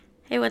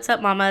Hey, what's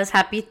up, mamas?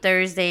 Happy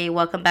Thursday.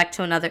 Welcome back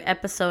to another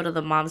episode of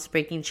the Moms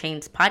Breaking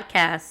Chains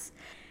podcast.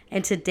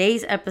 In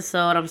today's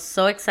episode, I'm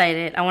so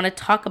excited. I want to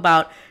talk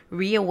about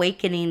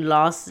reawakening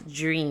lost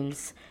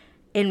dreams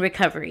in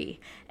recovery.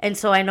 And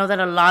so I know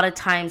that a lot of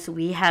times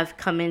we have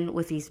come in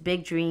with these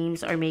big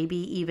dreams, or maybe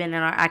even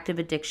in our active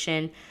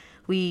addiction,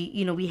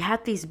 we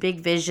have these big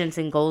visions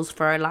and goals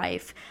for our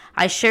life.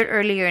 I shared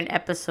earlier in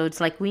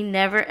episodes, like we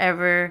never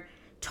ever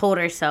told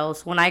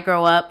ourselves, when I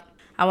grow up,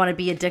 I want to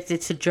be addicted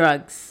to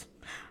drugs,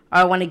 or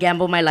I want to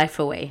gamble my life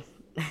away,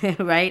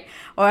 right?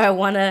 Or I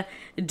want to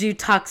do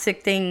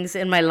toxic things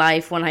in my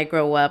life when I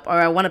grow up, or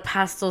I want to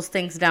pass those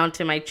things down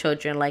to my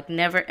children. Like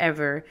never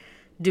ever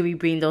do we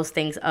bring those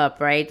things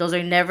up, right? Those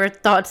are never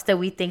thoughts that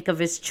we think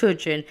of as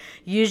children.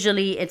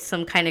 Usually it's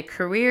some kind of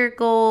career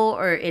goal,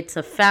 or it's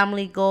a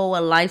family goal, a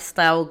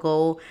lifestyle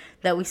goal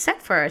that we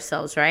set for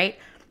ourselves, right?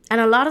 And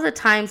a lot of the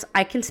times,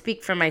 I can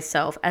speak for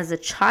myself. As a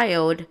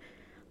child,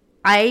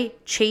 I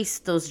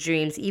chased those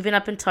dreams even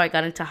up until I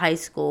got into high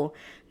school.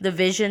 The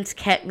visions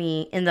kept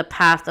me in the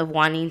path of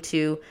wanting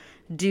to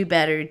do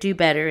better,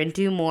 and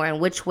do more. And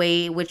which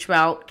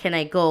route can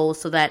I go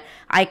so that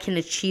I can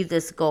achieve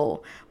this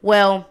goal?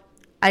 Well,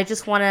 I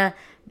just want to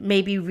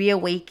maybe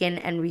reawaken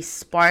and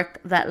respark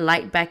that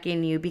light back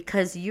in you,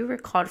 because you were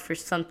called for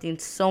something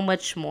so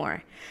much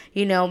more.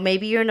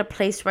 Maybe you're in a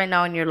place right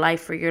now in your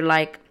life where you're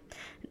like,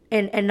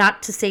 and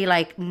not to say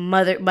like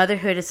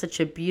motherhood is such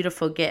a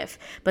beautiful gift,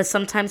 but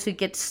sometimes we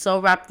get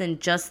so wrapped in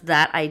just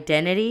that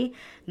identity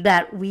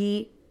that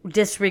we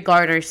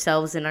disregard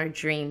ourselves in our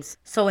dreams.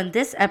 So in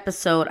this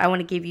episode, I want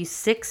to give you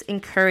 6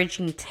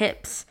 encouraging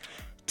tips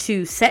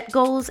to set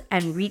goals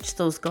and reach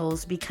those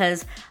goals,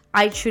 because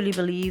I truly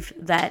believe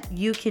that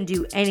you can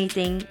do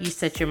anything you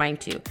set your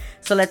mind to.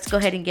 So let's go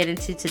ahead and get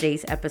into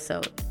today's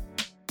episode.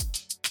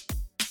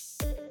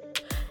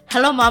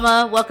 Hello,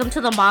 Mama. Welcome to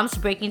the Moms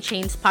Breaking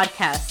Chains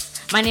podcast.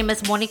 My name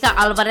is Monica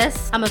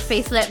Alvarez. I'm a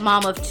faith-led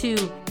mom of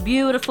 2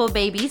 beautiful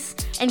babies,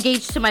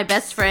 engaged to my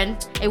best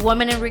friend, a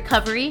woman in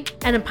recovery,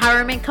 an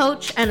empowerment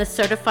coach, and a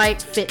certified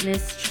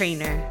fitness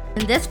trainer.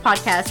 In this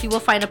podcast, you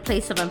will find a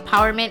place of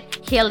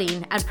empowerment,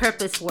 healing, and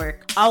purpose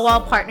work, all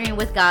while partnering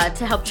with God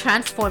to help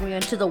transform you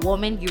into the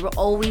woman you were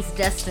always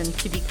destined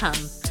to become.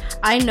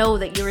 I know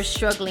that you are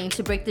struggling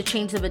to break the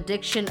chains of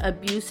addiction,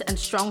 abuse, and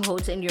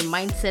strongholds in your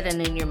mindset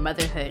and in your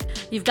motherhood.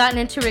 You've gotten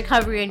into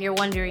recovery and you're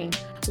wondering,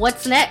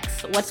 what's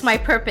next? What's my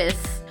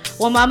purpose?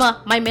 Well,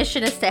 Mama, my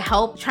mission is to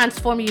help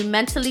transform you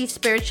mentally,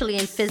 spiritually,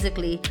 and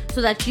physically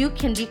so that you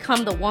can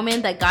become the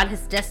woman that God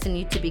has destined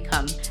you to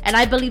become. And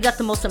I believe that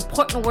the most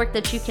important work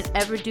that you can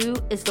ever do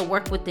is the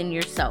work within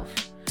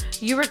yourself.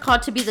 You were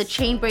called to be the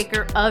chain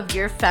breaker of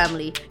your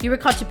family. You were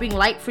called to bring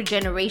light for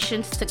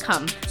generations to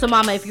come. So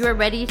Mama, if you are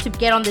ready to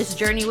get on this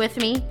journey with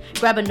me,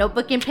 grab a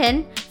notebook and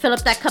pen, fill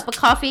up that cup of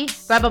coffee,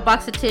 grab a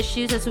box of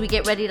tissues as we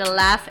get ready to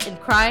laugh and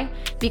cry,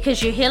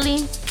 because your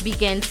healing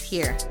begins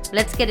here.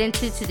 Let's get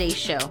into today's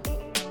show.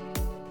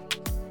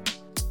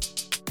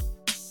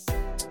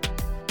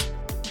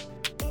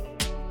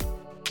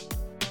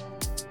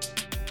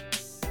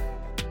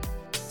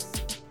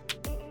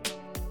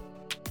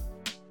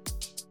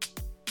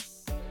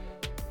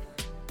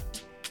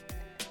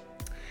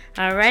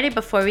 Alrighty,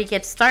 before we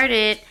get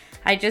started,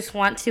 I just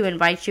want to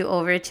invite you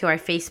over to our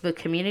Facebook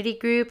community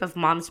group of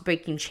Moms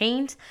Breaking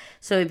Chains.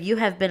 So if you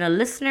have been a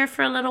listener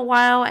for a little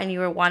while and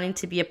you are wanting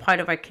to be a part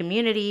of our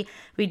community,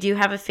 we do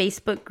have a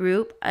Facebook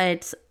group.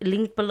 It's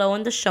linked below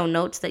in the show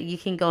notes that you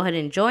can go ahead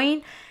and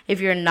join. If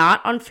you're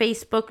not on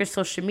Facebook or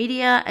social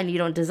media and you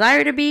don't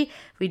desire to be,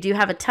 we do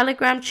have a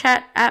Telegram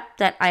chat app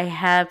that I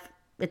have.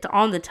 It's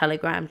on the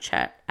Telegram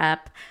chat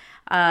app.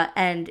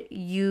 And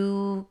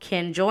you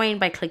can join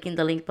by clicking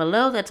the link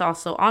below. That's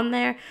also on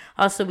there.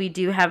 Also, we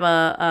do have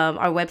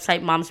our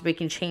website,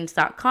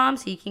 momsbreakingchains.com.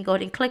 So you can go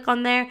ahead and click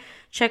on there.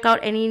 Check out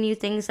any new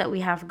things that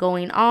we have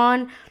going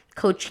on.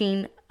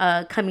 Coaching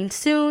coming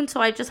soon. So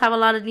I just have a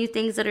lot of new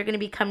things that are going to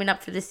be coming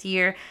up for this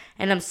year.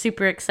 And I'm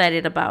super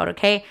excited about,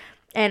 okay?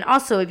 And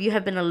also, if you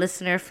have been a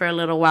listener for a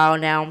little while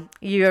now,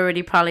 you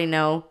already probably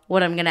know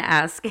what I'm going to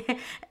ask.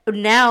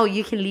 Now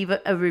you can leave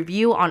a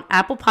review on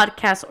Apple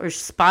Podcasts or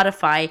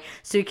Spotify,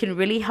 so you can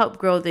really help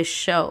grow this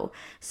show.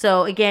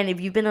 So again, if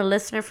you've been a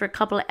listener for a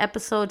couple of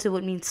episodes, it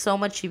would mean so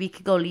much if you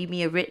could go leave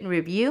me a written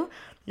review.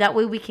 That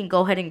way we can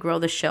go ahead and grow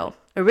the show.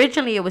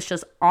 Originally, it was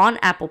just on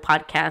Apple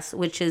Podcasts,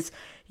 which is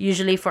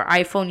usually for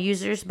iPhone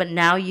users, but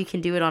now you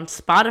can do it on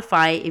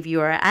Spotify if you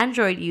are an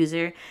Android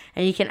user,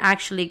 and you can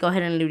actually go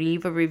ahead and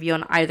leave a review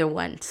on either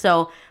one.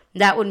 So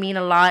that would mean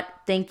a lot.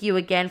 Thank you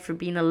again for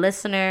being a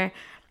listener.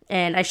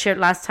 And I shared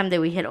last time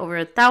that we hit over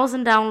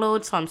 1,000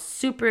 downloads, so I'm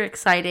super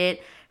excited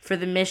for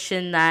the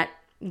mission that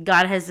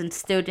God has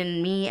instilled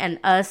in me and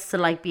us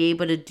to be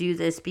able to do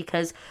this,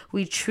 because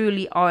we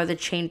truly are the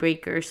chain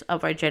breakers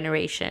of our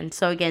generation.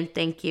 So again,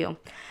 thank you.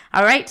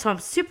 All right, so I'm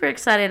super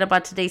excited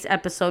about today's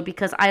episode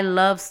because I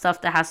love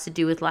stuff that has to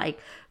do with like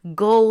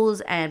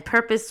goals and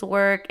purpose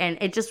work, and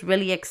it just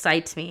really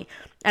excites me.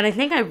 And I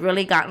think I've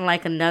really gotten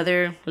like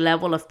another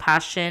level of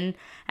passion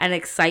and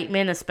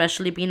excitement,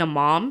 especially being a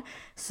mom.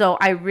 So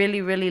I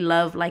really, really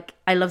love, like,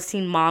 I love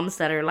seeing moms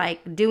that are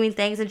like doing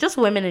things, and just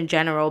women in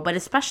general, but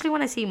especially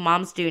when I see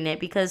moms doing it,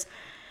 because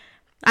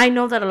I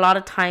know that a lot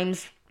of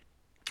times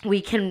we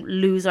can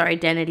lose our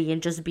identity in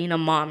just being a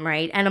mom,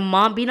 right? And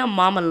being a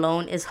mom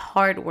alone is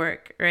hard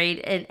work, right?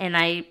 And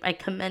I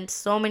commend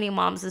so many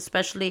moms,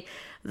 especially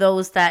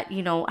those that,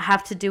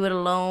 have to do it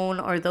alone,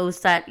 or those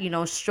that,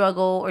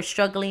 struggle or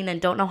struggling and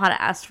don't know how to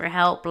ask for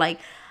help. Like,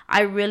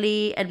 I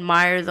really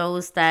admire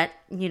those that,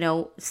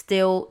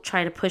 still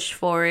try to push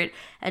forward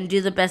and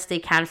do the best they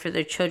can for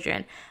their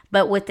children.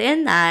 But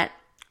within that,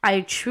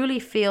 I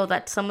truly feel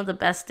that some of the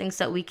best things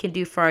that we can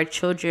do for our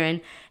children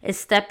is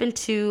step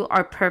into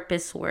our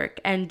purpose work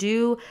and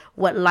do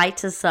what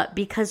lights us up.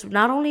 Because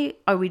not only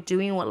are we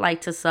doing what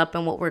lights us up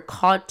and what we're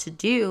called to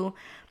do,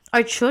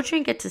 our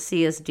children get to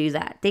see us do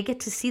that. They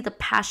get to see the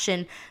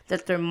passion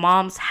that their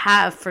moms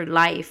have for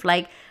life.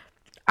 Like,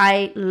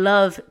 I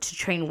love to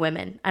train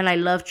women, and I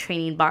love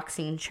training,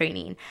 boxing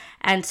training.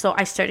 And so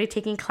I started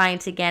taking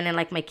clients again, and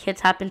like my kids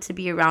happen to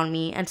be around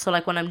me. And so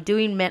like when I'm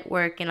doing mitt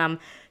work and I'm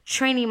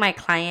training my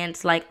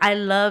clients, like I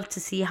love to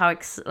see how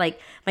like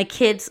my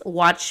kids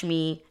watch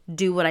me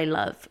do what I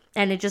love.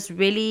 And it just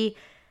really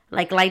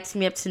like lights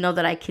me up to know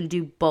that I can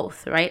do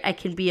both, right? I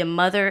can be a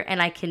mother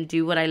and I can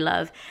do what I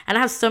love. And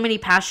I have so many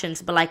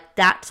passions, but like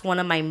that's one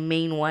of my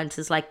main ones,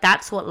 is like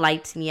that's what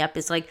lights me up.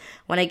 Is like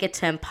when I get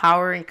to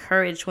empower,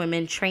 encourage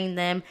women, train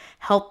them,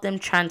 help them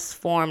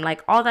transform,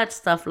 like all that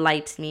stuff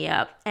lights me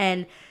up.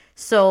 And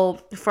so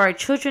for our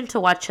children to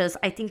watch us,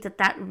 I think that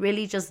that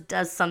really just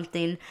does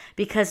something,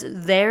 because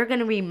they're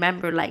going to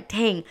remember like,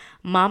 dang,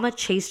 mama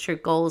chased her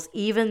goals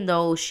even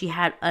though she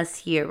had us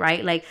here,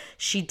 right? Like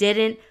she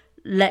didn't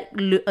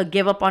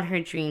give up on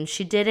her dreams.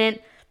 She didn't,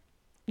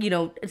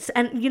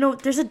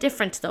 there's a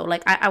difference though.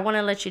 Like I want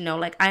to let you know,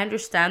 like I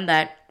understand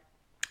that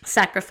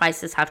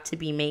sacrifices have to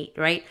be made,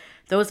 right?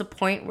 There was a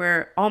point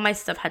where all my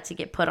stuff had to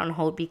get put on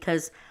hold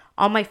because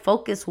all my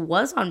focus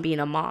was on being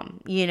a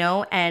mom,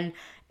 and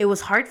it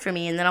was hard for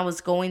me. And then I was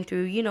going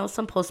through,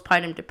 some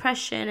postpartum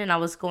depression, and I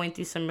was going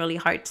through some really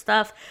hard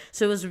stuff.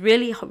 So it was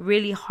really,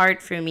 really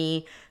hard for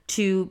me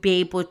to be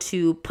able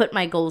to put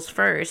my goals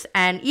first.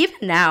 And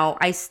even now,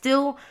 I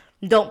still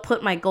don't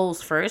put my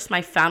goals first.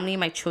 My family,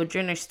 my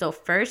children are still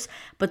first.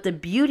 But the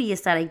beauty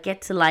is that I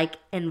get to like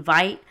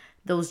invite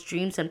those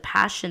dreams and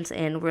passions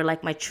in, where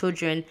like my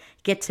children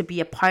get to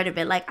be a part of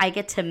it. Like I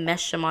get to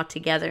mesh them all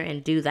together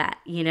and do that,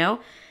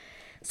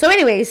 So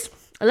anyways,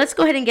 let's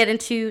go ahead and get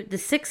into the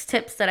 6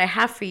 tips that I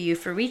have for you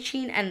for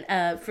reaching and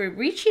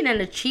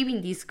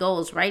achieving these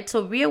goals, right?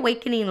 So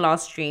reawakening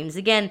lost dreams.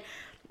 Again,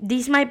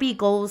 these might be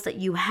goals that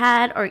you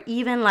had, or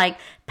even like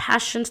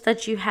passions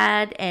that you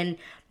had, and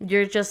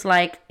you're just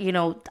like,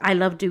 I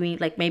love doing,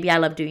 like, maybe I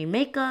love doing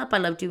makeup, I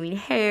love doing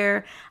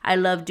hair, I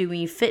love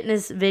doing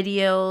fitness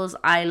videos,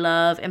 I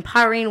love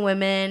empowering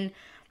women,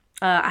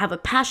 I have a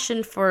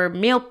passion for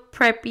meal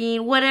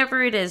prepping,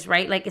 whatever it is,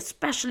 right? Like,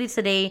 especially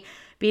today,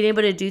 being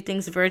able to do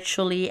things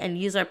virtually and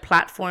use our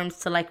platforms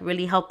to like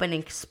really help and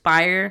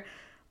inspire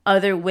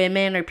other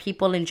women or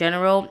people in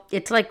general,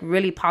 it's like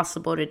really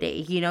possible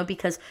today,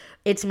 because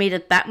it's made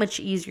it that much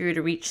easier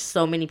to reach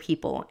so many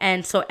people.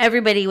 And so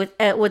everybody with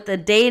the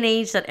day and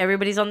age that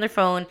everybody's on their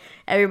phone,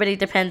 everybody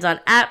depends on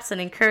apps and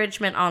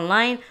encouragement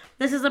online.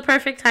 This is the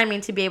perfect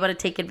timing to be able to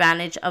take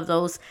advantage of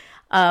those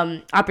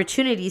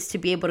opportunities to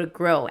be able to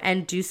grow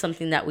and do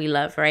something that we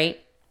love,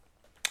 right?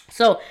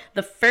 So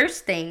the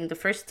first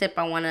tip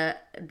I want to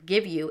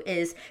give you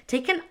is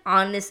take an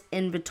honest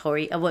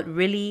inventory of what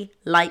really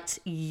lights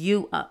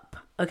you up.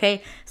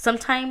 Okay.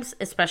 Sometimes,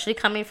 especially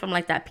coming from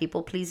like that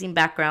people pleasing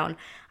background,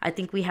 I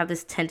think we have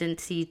this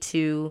tendency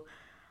to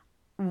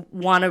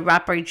want to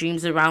wrap our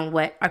dreams around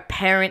what our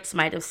parents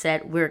might have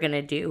said we're going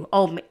to do.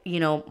 Oh,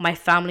 my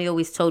family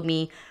always told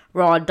me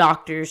we're all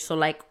doctors, so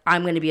like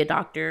I'm going to be a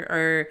doctor,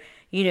 or,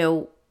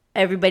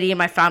 everybody in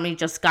my family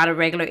just got a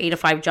regular 9 to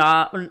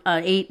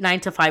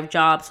 5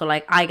 job. So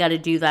like, I got to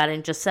do that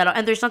and just settle.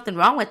 And there's nothing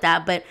wrong with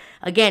that. But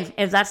again,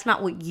 if that's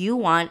not what you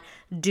want,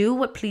 do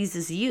what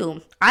pleases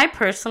you. I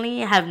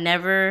personally I've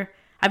never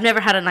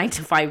had a 9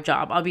 to 5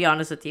 job. I'll be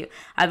honest with you.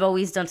 I've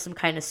always done some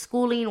kind of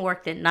schooling,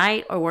 worked at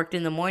night or worked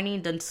in the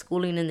morning, done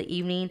schooling in the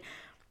evening.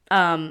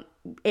 And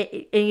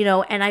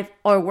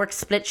or work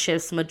split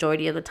shifts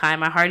majority of the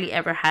time. I hardly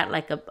ever had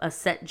like a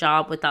set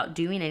job without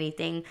doing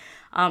anything,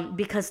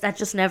 because that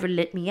just never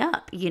lit me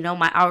up.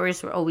 My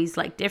hours were always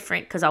like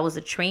different because I was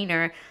a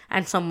trainer,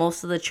 and so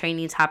most of the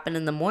trainings happen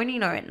in the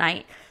morning or at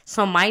night.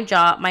 So my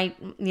job, mine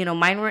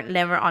weren't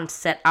never on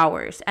set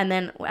hours. And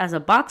then as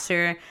a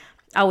boxer,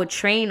 I would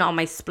train on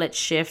my split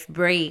shift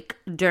break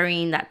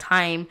during that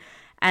time,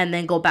 and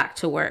then go back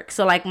to work.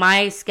 So like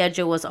my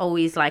schedule was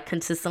always like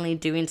consistently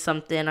doing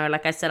something, or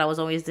like I said, I was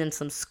always doing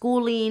some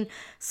schooling,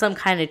 some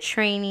kind of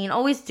training,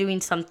 always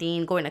doing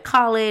something, going to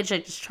college. I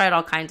just tried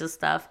all kinds of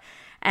stuff.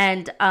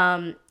 And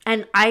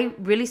I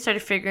really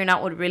started figuring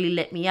out what really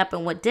lit me up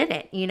and what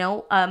didn't,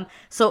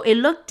 so it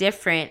looked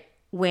different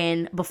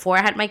when before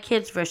I had my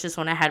kids versus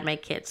when I had my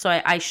kids. So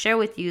I share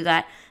with you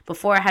that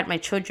before I had my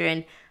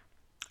children,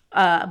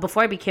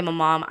 before I became a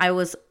mom, I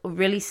was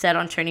really set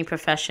on turning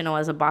professional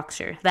as a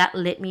boxer. That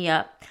lit me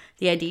up.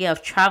 The idea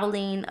of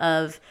traveling,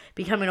 of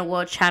becoming a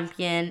world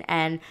champion,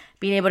 and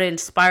being able to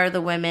inspire the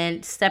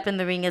women, step in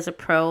the ring as a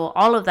pro,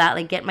 all of that,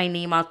 like get my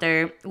name out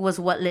there, was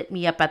what lit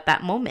me up at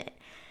that moment.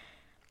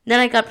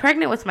 Then I got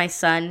pregnant with my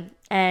son,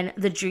 and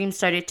the dream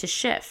started to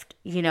shift,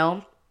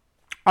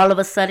 All of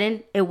a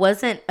sudden, it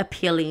wasn't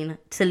appealing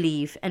to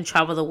leave and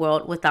travel the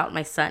world without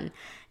my son.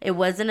 It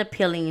wasn't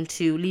appealing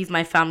to leave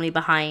my family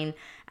behind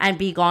and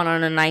be gone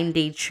on a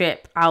 9-day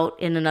trip out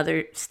in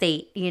another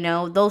state.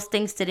 Those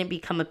things didn't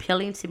become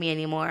appealing to me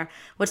anymore.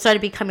 What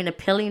started becoming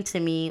appealing to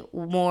me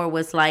more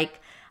was like,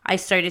 I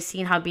started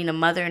seeing how being a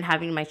mother and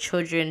having my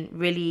children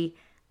really,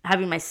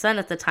 having my son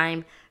at the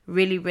time,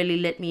 really, really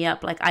lit me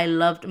up. Like, I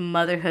loved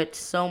motherhood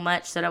so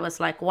much that I was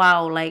like,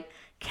 wow, like,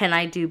 can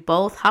I do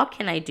both? How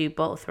can I do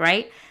both,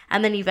 right?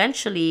 And then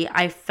eventually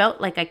I felt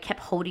like I kept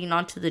holding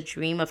on to the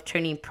dream of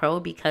turning pro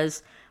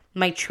because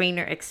my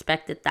trainer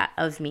expected that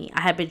of me. I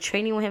had been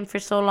training with him for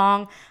so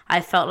long. I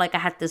felt like I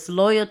had this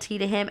loyalty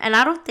to him. And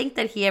I don't think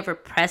that he ever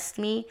pressed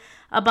me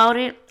about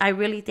it. I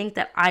really think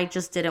that I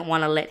just didn't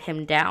want to let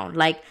him down.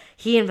 Like,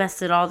 he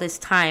invested all this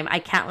time. I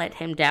can't let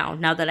him down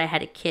now that I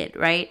had a kid,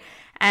 right?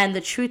 And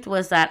the truth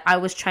was that I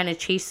was trying to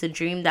chase a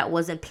dream that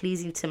wasn't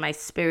pleasing to my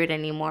spirit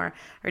anymore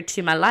or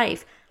to my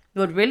life.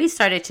 What really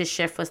started to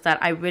shift was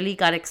that I really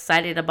got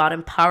excited about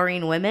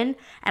empowering women.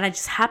 And I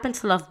just happened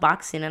to love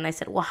boxing. And I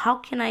said, well, how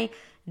can I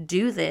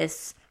do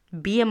this,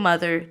 be a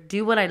mother,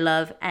 do what I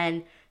love,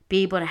 and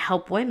be able to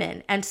help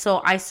women? And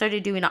so I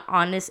started doing an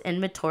honest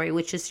inventory,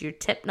 which is your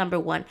tip number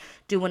 1.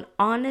 Do an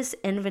honest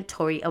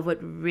inventory of what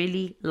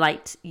really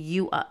lights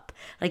you up.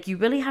 Like, you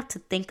really have to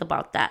think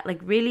about that. Like,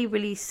 really,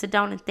 really sit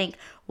down and think,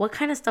 what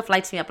kind of stuff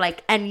lights me up?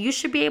 Like, and you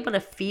should be able to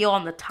feel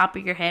on the top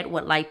of your head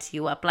what lights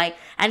you up. Like,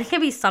 and it can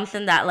be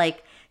something that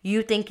like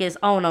you think is,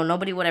 oh no,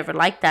 nobody would ever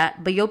like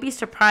that. But you'll be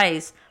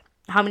surprised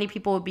how many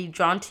people will be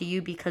drawn to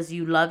you because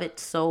you love it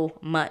so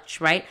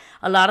much, right?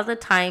 A lot of the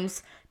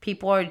times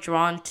people are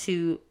drawn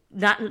to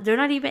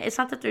it's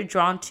not that they're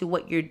drawn to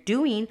what you're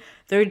doing.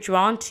 They're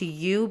drawn to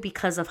you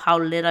because of how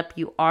lit up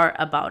you are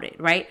about it,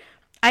 right?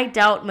 I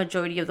doubt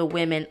majority of the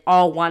women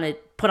all want to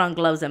put on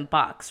gloves and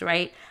box,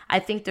 right? I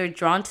think they're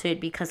drawn to it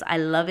because I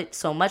love it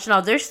so much. Now,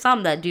 there's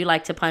some that do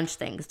like to punch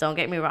things, don't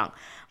get me wrong.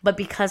 But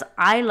because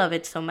I love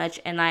it so much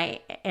and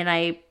I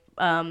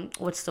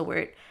what's the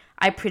word?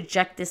 I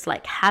project this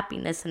like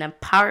happiness and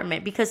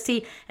empowerment, because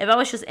see, if I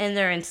was just in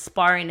there and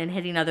sparring and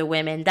hitting other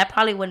women, that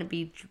probably wouldn't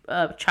be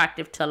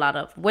attractive to a lot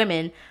of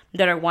women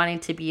that are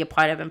wanting to be a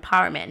part of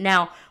empowerment.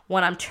 Now,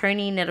 when I'm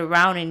turning it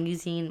around and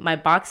using my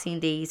boxing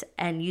days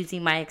and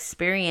using my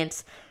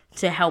experience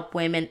to help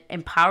women,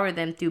 empower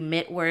them through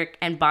mitt work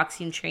and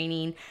boxing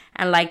training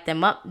and light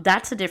them up,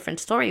 that's a different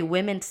story.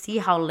 Women see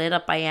how lit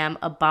up I am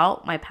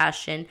about my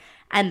passion,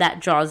 and that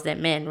draws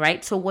them in,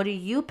 right? So what are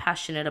you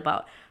passionate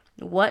about?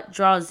 What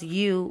draws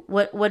you,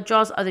 what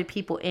draws other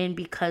people in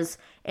because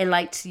it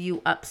lights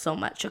you up so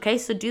much? Okay,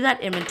 so do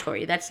that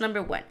inventory. That's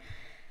number 1.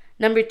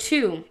 Number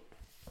 2,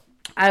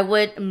 I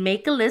would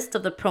make a list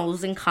of the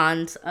pros and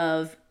cons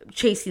of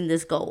chasing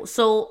this goal.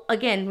 So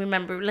again,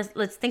 remember,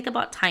 let's think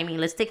about timing.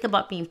 Let's think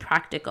about being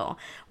practical.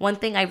 One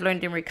thing I've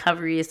learned in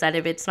recovery is that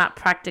if it's not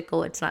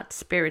practical, it's not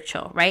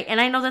spiritual, right? And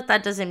I know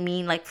that doesn't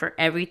mean like for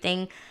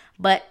everything,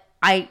 but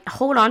I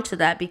hold on to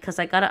that because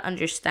I got to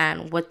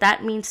understand what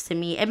that means to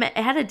me. It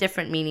had a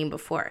different meaning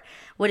before.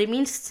 What it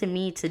means to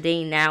me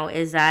today now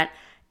is that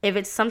if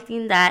it's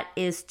something that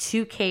is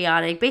too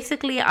chaotic,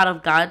 basically out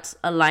of God's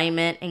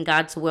alignment and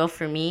God's will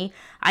for me,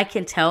 I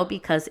can tell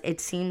because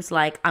it seems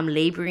like I'm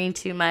laboring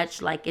too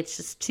much, like it's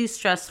just too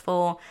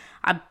stressful.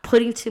 I'm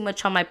putting too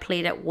much on my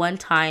plate at one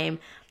time.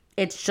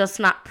 It's just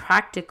not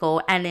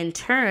practical. And in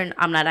turn,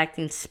 I'm not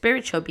acting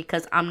spiritual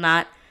because I'm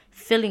not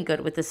feeling good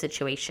with the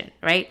situation,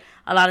 right?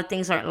 A lot of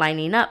things aren't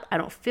lining up. I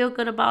don't feel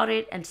good about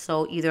it. And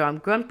so either I'm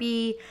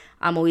grumpy,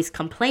 I'm always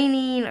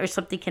complaining, or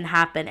something can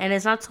happen. And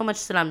it's not so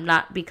much that I'm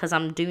not because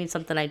I'm doing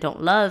something I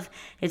don't love.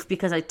 It's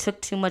because I took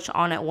too much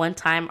on at one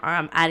time, or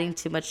I'm adding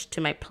too much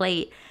to my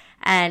plate.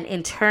 And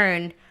in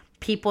turn,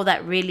 people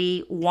that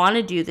really want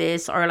to do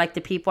this, or like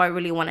the people I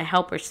really want to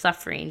help, are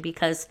suffering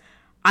because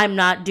I'm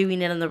not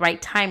doing it in the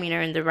right timing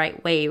or in the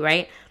right way,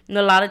 right? And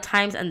a lot of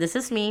times, and this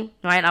is me,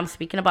 right? I'm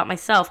speaking about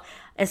myself,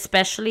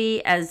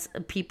 especially as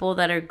people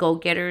that are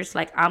go-getters.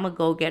 Like, I'm a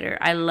go-getter.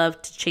 I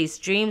love to chase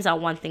dreams. I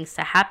want things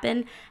to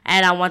happen,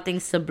 and I want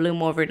things to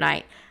bloom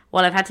overnight.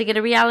 Well, I've had to get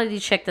a reality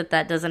check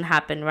that doesn't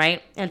happen,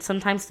 right? And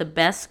sometimes the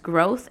best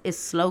growth is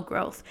slow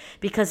growth,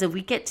 because if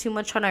we get too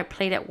much on our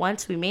plate at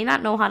once, we may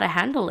not know how to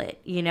handle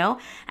it, you know?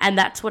 And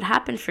that's what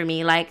happened for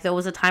me. Like, there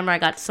was a time where I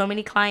got so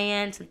many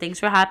clients and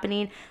things were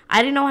happening.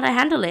 I didn't know how to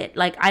handle it.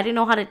 Like, I didn't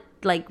know how to,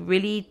 like,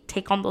 really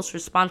take on those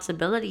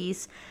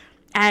responsibilities.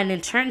 And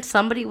in turn,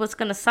 somebody was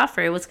going to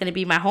suffer. It was going to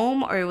be my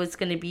home, or it was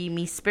going to be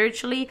me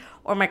spiritually,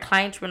 or my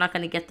clients were not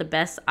going to get the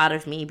best out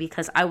of me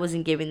because I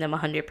wasn't giving them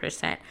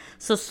 100%.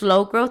 So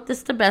slow growth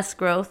is the best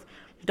growth.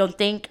 Don't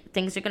think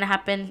things are going to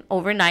happen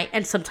overnight.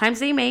 And sometimes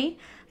they may,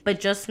 but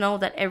just know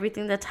that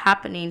everything that's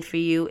happening for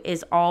you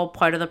is all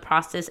part of the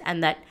process,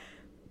 and that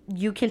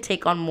you can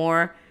take on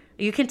more.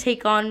 You can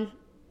take on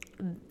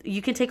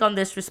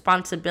this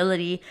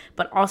responsibility,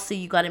 but also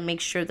you got to make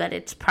sure that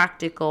it's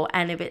practical.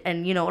 And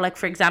like,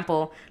 for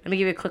example, let me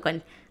give you a quick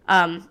one.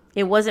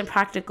 It wasn't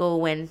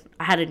practical when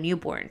I had a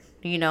newborn,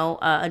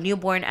 a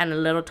newborn and a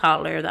little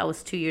toddler that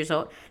was 2 years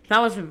old. That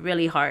was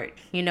really hard.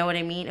 You know what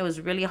I mean? It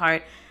was really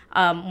hard.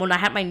 When I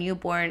had my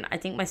newborn, I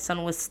think my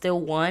son was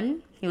still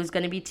 1. He was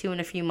going to be 2 in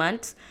a few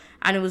months.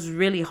 And it was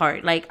really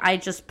hard. Like, I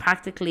just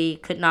practically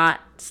could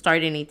not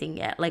start anything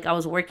yet. Like, I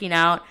was working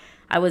out.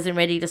 I wasn't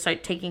ready to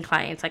start taking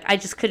clients. Like, I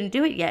just couldn't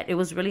do it yet. It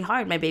was really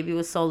hard. My baby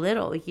was so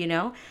little,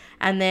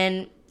 And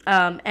then,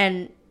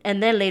 and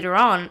then later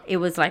on, it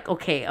was like,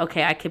 okay,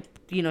 I could,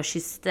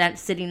 she's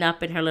sitting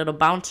up in her little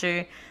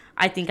bouncer.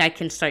 I think I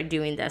can start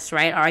doing this,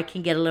 right? Or I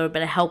can get a little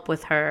bit of help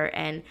with her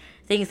and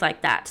things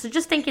like that. So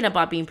just thinking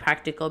about being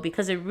practical,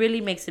 because it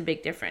really makes a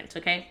big difference,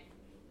 okay?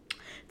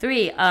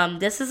 3,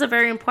 this is a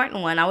very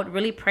important one. I would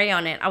really pray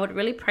on it. I would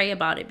really pray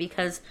about it,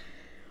 because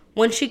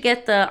once you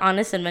get the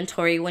honest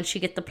inventory, once you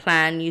get the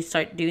plan, you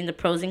start doing the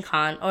pros and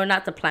cons, or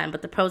not the plan,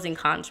 but the pros and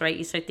cons, right?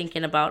 You start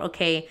thinking about,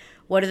 okay,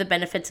 what are the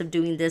benefits of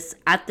doing this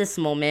at this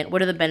moment?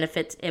 What are the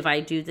benefits if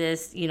I do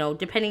this,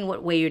 depending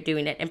what way you're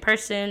doing it, in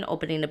person,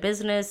 opening a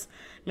business,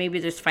 maybe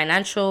there's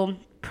financial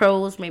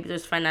pros, maybe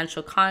there's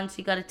financial cons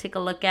you got to take a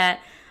look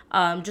at.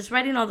 Just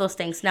writing all those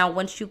things. Now,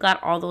 once you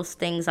got all those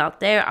things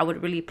out there, I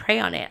would really pray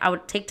on it. I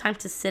would take time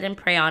to sit and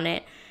pray on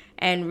it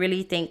and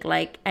really think,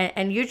 like,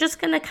 and you're just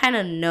going to kind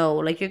of know,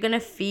 like, you're going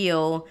to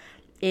feel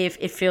if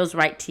it feels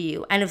right to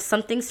you. And if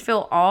some things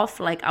feel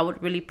off, like, I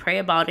would really pray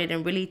about it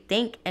and really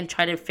think and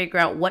try to figure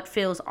out what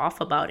feels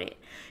off about it.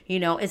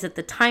 Is it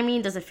the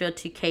timing? Does it feel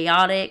too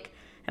chaotic?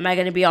 Am I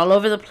going to be all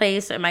over the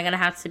place? Or am I going to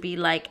have to be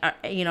like,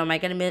 am I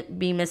going to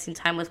be missing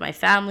time with my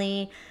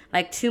family?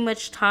 Like, too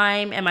much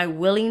time? Am I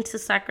willing to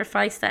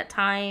sacrifice that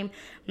time?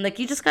 Like,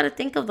 you just got to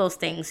think of those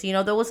things.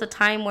 There was a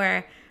time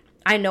where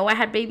I know I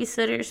had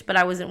babysitters, but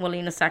I wasn't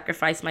willing to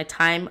sacrifice my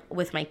time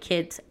with my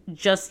kids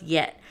just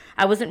yet.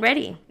 I wasn't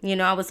ready.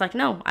 I was like,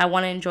 no, I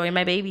want to enjoy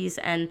my babies.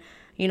 And,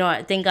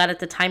 thank God at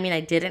the timing I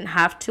didn't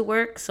have to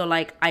work. So,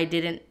 like, I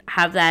didn't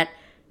have that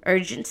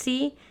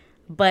urgency,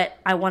 but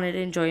I wanted to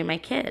enjoy my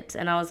kids.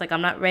 And I was like,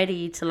 I'm not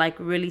ready to, like,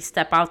 really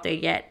step out there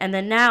yet. And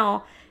then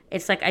now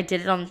it's like I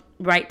did it on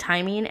right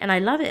timing, and I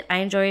love it. I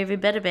enjoy every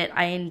bit of it.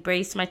 I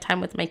embrace my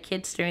time with my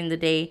kids during the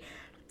day.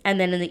 And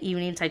then in the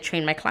evenings, I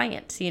train my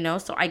clients,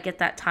 so I get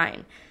that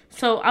time.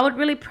 So I would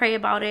really pray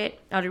about it.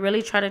 I would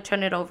really try to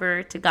turn it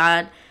over to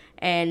God,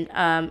 and,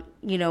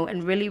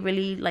 and really,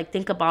 really, like,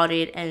 think about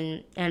it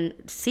and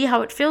see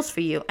how it feels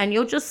for you. And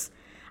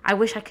I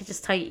wish I could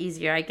just tell you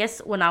easier. I guess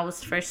when I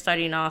was first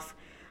starting off,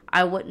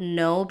 I wouldn't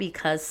know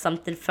because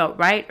something felt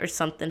right or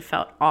something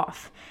felt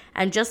off.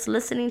 And just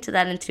listening to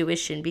that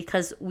intuition,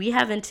 because we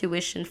have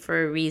intuition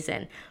for a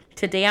reason.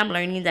 Today, I'm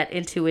learning that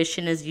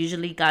intuition is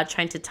usually God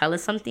trying to tell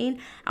us something. And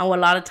a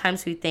lot of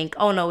times we think,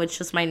 oh, no, it's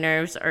just my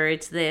nerves, or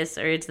it's this,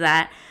 or it's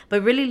that.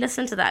 But really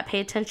listen to that. Pay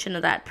attention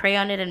to that. Pray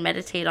on it and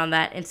meditate on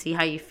that and see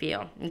how you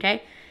feel.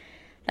 Okay?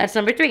 That's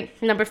number 3.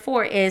 Number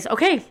 4 is,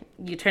 okay,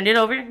 you turned it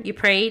over. You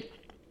prayed.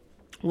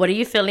 What are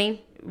you feeling?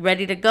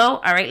 Ready to go?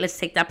 All right, let's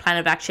take that plan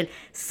of action.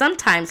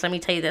 Sometimes, let me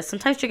tell you this.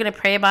 Sometimes you're going to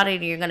pray about it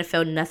and you're going to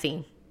feel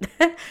nothing.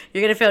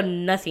 You're going to feel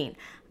nothing.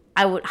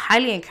 I would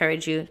highly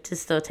encourage you to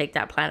still take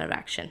that plan of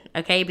action,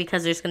 okay?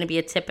 Because there's going to be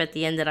a tip at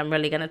the end that I'm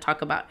really going to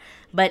talk about.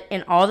 But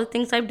in all the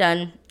things I've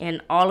done,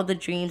 and all of the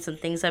dreams and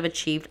things I've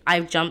achieved,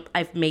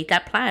 I've made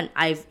that plan.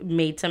 I've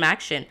made some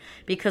action.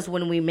 Because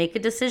when we make a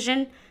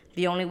decision,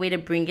 the only way to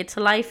bring it to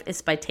life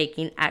is by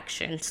taking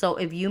action. So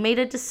if you made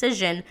a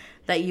decision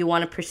that you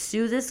want to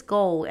pursue this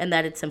goal and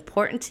that it's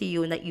important to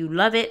you and that you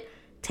love it,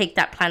 take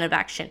that plan of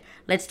action.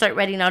 Let's start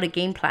writing out a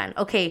game plan.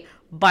 Okay,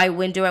 by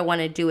when do I want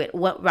to do it?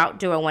 What route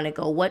do I want to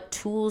go? What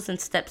tools and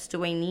steps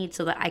do I need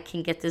so that I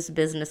can get this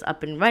business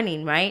up and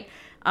running, right?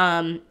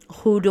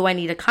 Who do I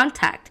need to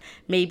contact?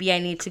 Maybe I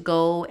need to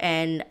go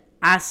and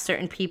ask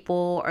certain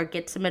people or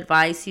get some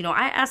advice.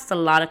 I asked a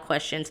lot of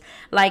questions,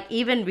 like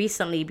even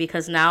recently,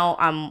 because now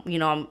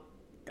I'm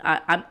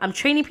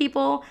training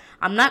people.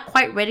 I'm not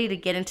quite ready to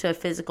get into a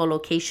physical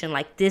location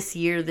like this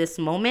year, this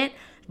moment,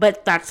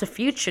 but that's a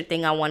future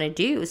thing I want to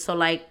do. So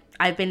like,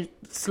 I've been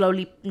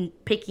slowly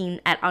picking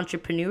at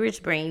entrepreneurs'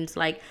 brains.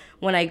 Like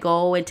when I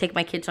go and take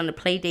my kids on a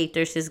play date,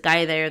 there's this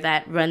guy there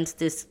that runs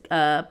this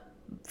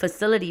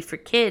facility for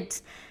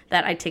kids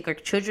that I take our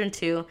children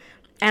to.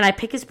 And I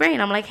pick his brain.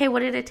 I'm like, hey, what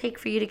did it take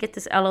for you to get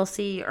this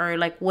LLC? Or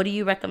like, what do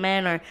you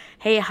recommend? Or,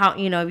 hey, how,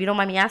 if you don't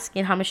mind me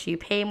asking, how much do you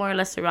pay more or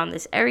less around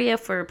this area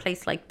for a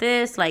place like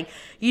this? Like,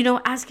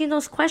 asking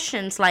those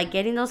questions, like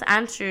getting those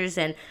answers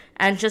and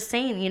And just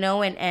saying,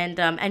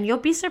 and you'll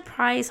be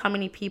surprised how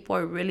many people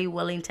are really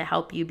willing to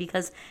help you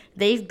because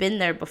they've been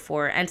there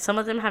before. And some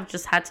of them have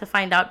just had to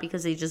find out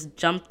because they just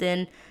jumped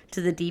in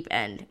to the deep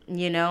end.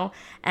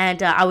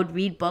 And I would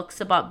read books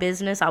about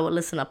business. I would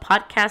listen to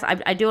podcasts.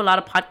 I do a lot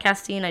of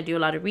podcasting. I do a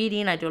lot of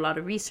reading. I do a lot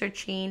of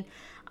researching.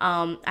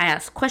 I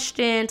ask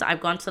questions. I've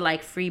gone to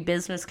like free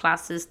business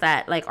classes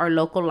that like our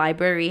local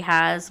library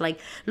has. Like,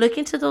 look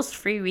into those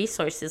free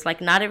resources. Like,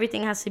 not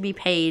everything has to be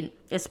paid,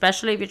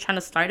 especially if you're trying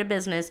to start a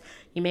business.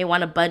 You may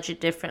want to budget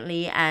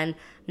differently and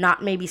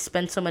not maybe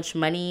spend so much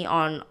money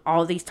on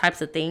all these types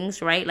of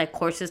things, right? Like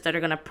courses that are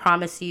going to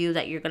promise you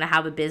that you're going to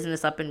have a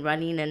business up and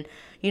running, and,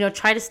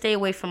 try to stay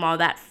away from all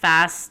that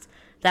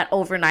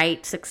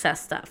overnight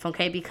success stuff,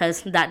 okay?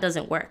 Because that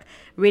doesn't work.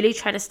 Really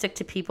try to stick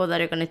to people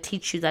that are going to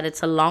teach you that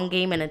it's a long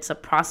game and it's a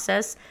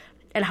process,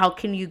 and how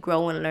can you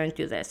grow and learn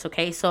through this,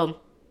 okay? So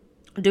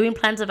doing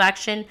plans of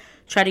action,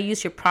 try to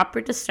use your proper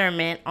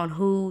discernment on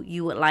who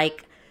you would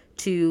like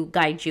to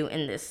guide you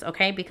in this,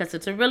 okay? Because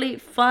it's a really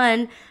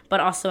fun but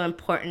also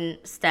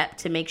important step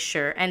to make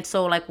sure. And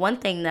so like one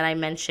thing that I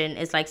mentioned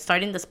is like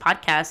starting this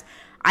podcast.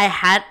 I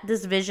had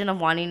this vision of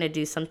wanting to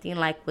do something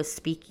like with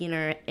speaking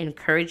or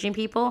encouraging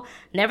people.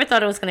 Never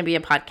thought it was going to be a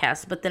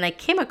podcast, but then I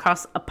came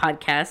across a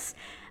podcast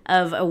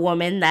of a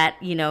woman that,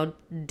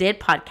 did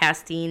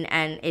podcasting,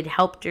 and it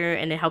helped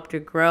her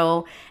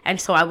grow.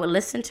 And so I would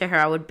listen to her.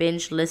 I would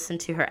binge listen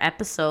to her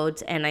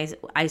episodes, and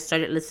I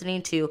started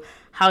listening to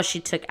how she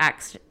took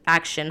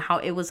action, how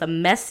it was a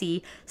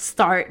messy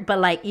start, but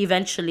like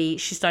eventually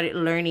she started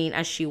learning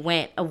as she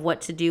went of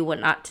what to do, what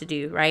not to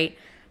do, right?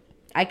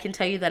 I can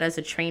tell you that as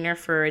a trainer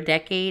for a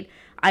decade,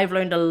 I've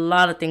learned a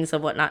lot of things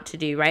of what not to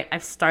do, right?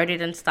 I've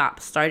started and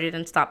stopped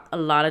a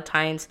lot of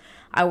times.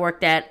 I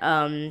worked at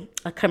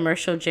a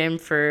commercial gym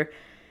for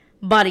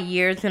about a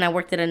year. Then I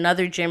worked at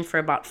another gym for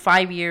about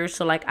 5 years.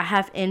 So like I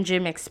have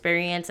in-gym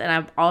experience, and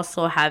I'm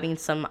also having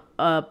some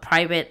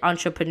private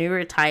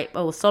entrepreneur type,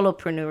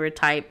 solopreneur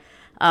type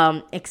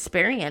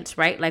experience,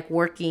 right? Like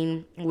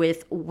working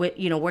with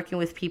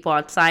people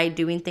outside,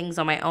 doing things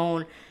on my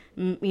own,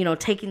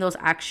 taking those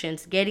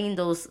actions, getting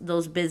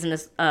those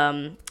business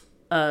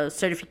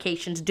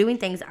certifications, doing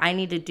things I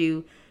need to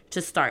do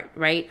to start,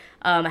 right?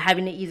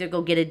 Having to either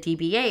go get a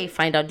DBA,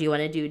 find out, do you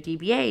want to do a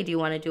DBA? Do you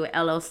want to do an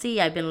LLC?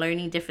 I've been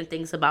learning different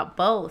things about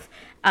both.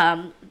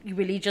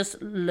 Really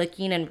just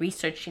looking and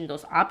researching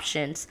those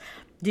options.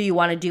 Do you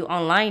want to do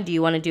online? Do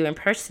you want to do in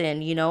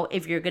person?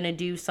 If you're going to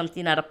do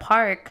something at a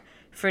park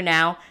for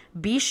now,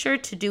 be sure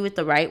to do it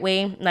the right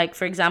way. Like,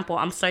 for example,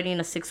 I'm starting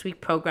a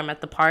 6-week program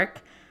at the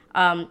park.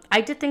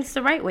 I did things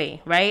the right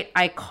way, right?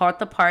 I caught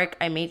the park.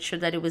 I made sure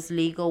that it was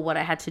legal, what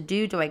I had to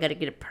do. Do I got to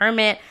get a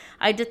permit?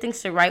 I did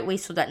things the right way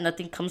so that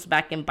nothing comes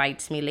back and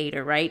bites me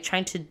later, right?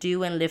 Trying to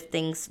do and live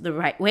things the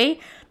right way.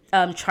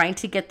 Trying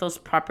to get those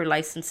proper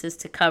licenses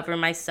to cover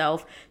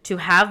myself, to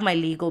have my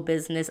legal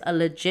business, a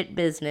legit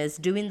business,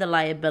 doing the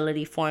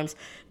liability forms,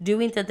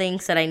 doing the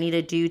things that I need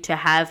to do to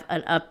have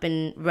an up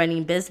and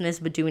running business,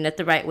 but doing it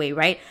the right way,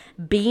 right?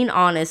 Being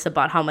honest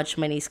about how much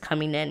money is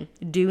coming in,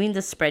 doing the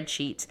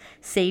spreadsheets,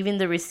 saving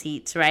the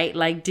receipts, right?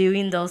 Like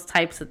doing those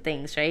types of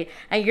things, right?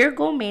 And your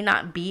goal may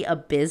not be a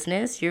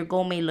business, your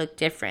goal may look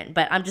different,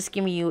 but I'm just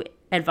giving you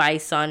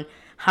advice on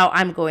how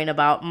I'm going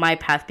about my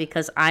path,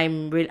 because I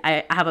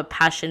have a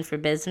passion for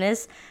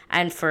business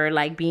and for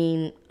like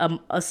being a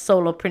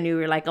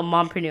solopreneur, like a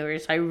mompreneur.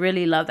 So I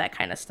really love that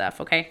kind of stuff.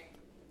 Okay.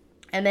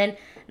 And then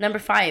number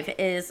 5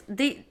 is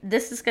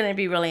this is going to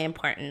be really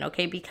important.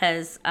 Okay.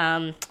 Because,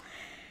 I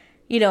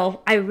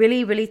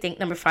really, really think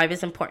number 5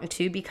 is important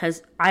too,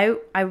 because I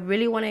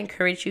really want to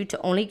encourage you to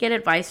only get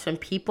advice from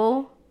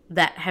people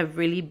that have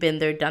really been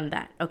there, done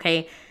that.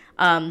 Okay.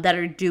 That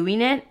are doing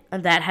it,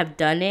 that have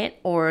done it,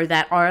 or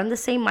that are on the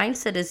same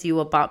mindset as you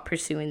about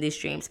pursuing these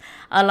dreams.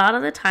 A lot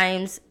of the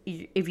times,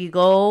 if you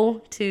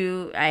go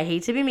to, I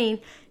hate to be mean,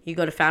 you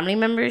go to family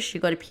members,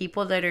 you go to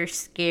people that are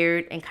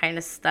scared and kind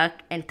of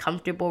stuck and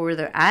comfortable where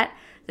they're at,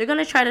 they're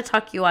going to try to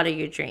talk you out of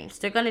your dreams.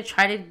 They're going to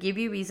try to give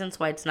you reasons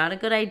why it's not a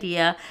good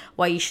idea,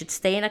 why you should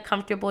stay in a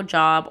comfortable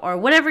job, or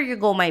whatever your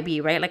goal might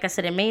be, right? Like I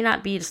said, it may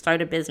not be to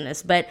start a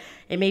business, but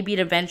it may be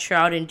to venture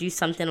out and do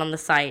something on the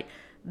side.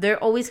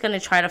 They're always going to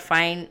try to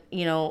find,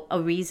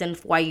 a reason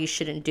why you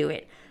shouldn't do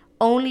it.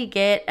 Only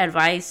get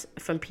advice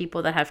from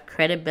people that have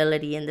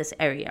credibility in this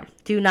area.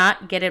 Do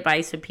not get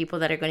advice from people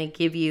that are going to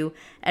give you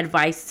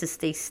advice to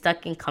stay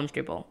stuck and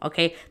comfortable,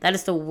 okay? That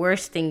is the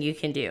worst thing you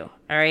can do,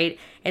 all right?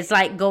 It's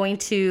like going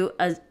to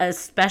a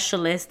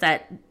specialist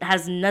that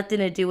has nothing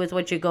to do with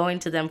what you're going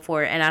to them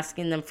for and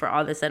asking them for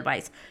all this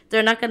advice.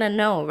 They're not going to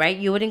know, right?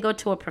 You wouldn't go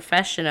to a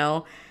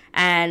professional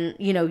and,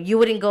 you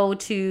wouldn't go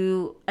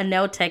to a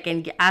nail tech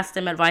and ask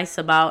them advice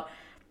about,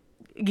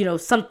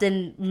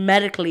 something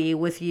medically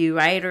with you,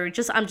 right? Or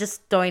I'm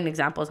just throwing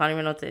examples. I don't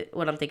even know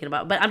what I'm thinking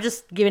about, but I'm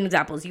just giving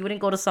examples. You wouldn't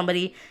go to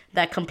somebody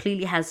that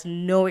completely has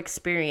no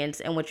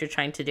experience in what you're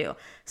trying to do.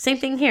 Same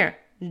thing here.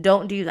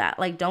 Don't do that.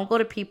 Like, don't go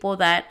to people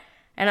that,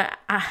 And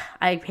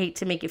I hate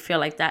to make it feel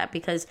like that,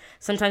 because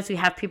sometimes we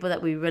have people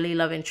that we really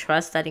love and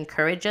trust that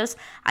encourage us.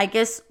 I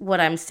guess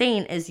what I'm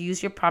saying is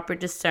use your proper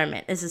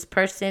discernment. Has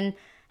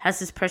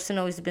this person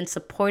always been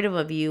supportive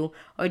of you?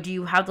 Or do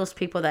you have those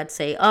people that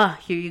say, oh,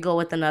 here you go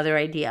with another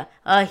idea.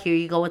 Oh, here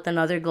you go with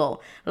another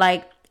goal.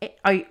 Like,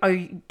 are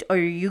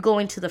you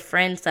going to the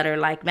friends that are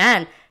like,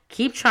 man,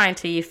 keep trying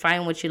till you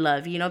find what you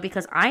love,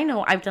 because I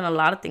know I've done a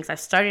lot of things. I've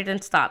started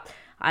and stopped.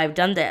 I've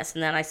done this,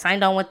 and then I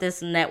signed on with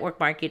this network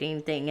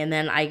marketing thing, and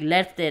then I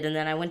left it, and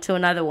then I went to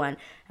another one,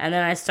 and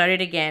then I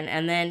started again,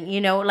 and then,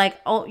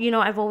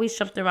 I've always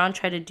jumped around,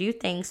 tried to do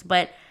things,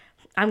 but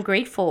I'm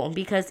grateful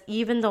because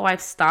even though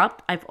I've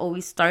stopped, I've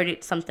always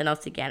started something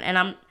else again. And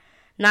I'm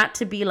not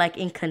to be like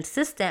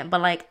inconsistent, but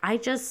like I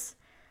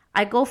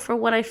go for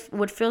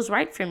what feels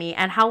right for me.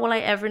 And how will I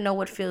ever know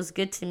what feels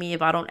good to me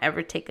if I don't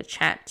ever take a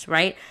chance,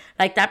 right?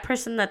 Like that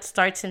person that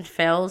starts and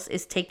fails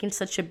is taking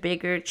such a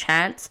bigger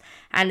chance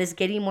and is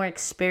getting more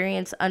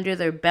experience under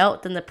their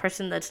belt than the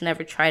person that's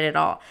never tried it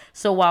all.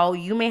 So while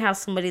you may have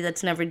somebody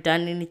that's never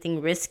done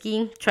anything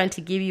risky trying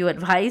to give you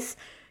advice,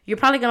 you're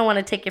probably going to want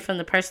to take it from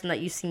the person that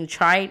you've seen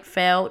tried,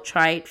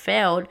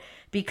 failed,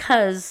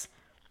 because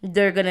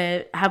they're going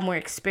to have more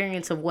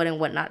experience of what and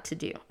what not to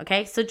do.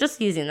 Okay, so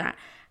just using that.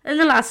 And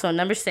the last one,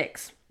 number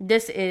 6,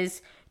 this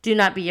is do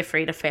not be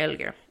afraid of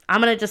failure.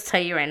 I'm going to just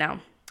tell you right now,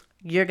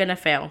 you're going to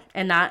fail.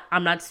 And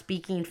I'm not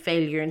speaking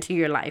failure into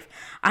your life.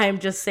 I am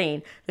just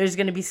saying there's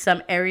going to be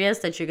some areas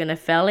that you're going to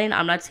fail in.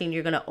 I'm not saying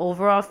you're going to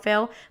overall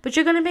fail, but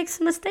you're going to make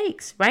some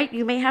mistakes, right?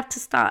 You may have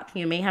to stop.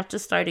 You may have to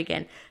start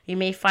again. You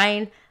may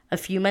find a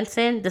few months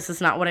in, this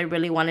is not what I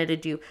really wanted to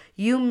do.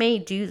 You may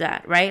do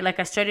that, right? Like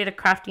I started a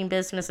crafting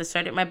business. I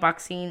started my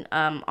boxing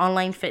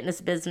online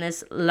fitness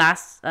business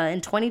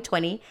in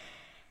 2020.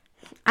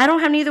 I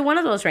don't have neither one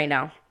of those right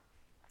now.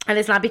 And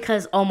it's not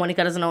because,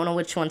 Monica doesn't know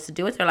what she wants to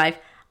do with her life.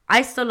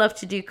 I still love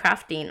to do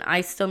crafting.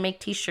 I still make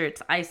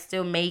t-shirts. I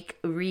still make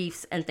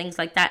wreaths and things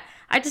like that.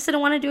 I just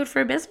didn't want to do it for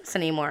a business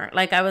anymore.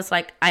 Like I was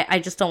like, I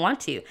just don't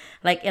want to.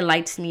 Like it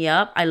lights me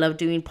up. I love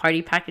doing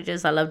party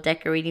packages. I love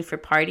decorating for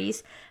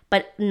parties,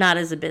 but not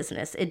as a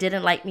business. It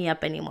didn't light me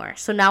up anymore.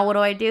 So now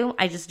what do?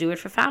 I just do it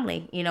for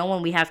family.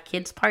 When we have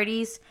kids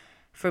parties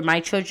for my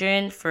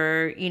children,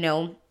 for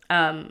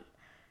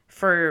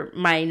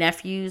my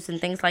nephews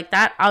and things like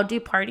that, I'll do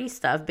party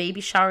stuff,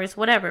 baby showers,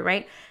 whatever,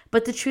 right?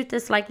 But the truth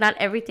is, like, not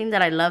everything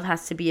that I love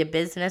has to be a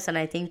business. And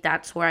I think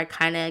that's where I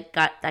kind of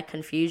got that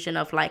confusion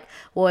of like,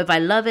 well, if I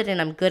love it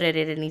and I'm good at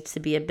it, it needs to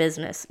be a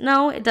business.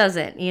 No, it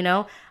doesn't.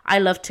 I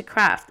love to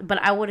craft,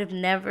 but I would have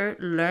never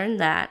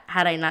learned that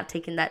had I not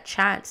taken that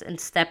chance and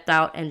stepped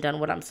out and done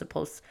what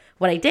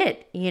I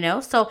did,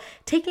 So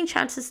taking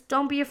chances,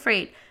 don't be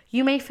afraid.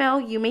 You may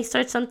fail, you may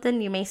start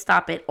something, you may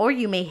stop it, or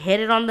you may hit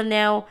it on the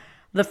nail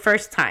the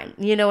first time.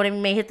 You know what I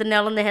mean? May hit the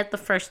nail on the head the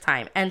first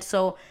time. And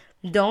so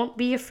don't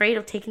be afraid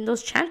of taking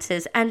those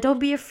chances. And don't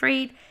be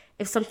afraid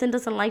if something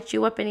doesn't light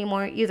you up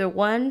anymore. Either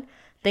one,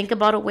 think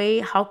about a way,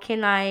 how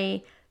can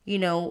I,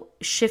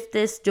 shift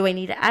this? Do I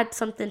need to add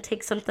something,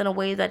 take something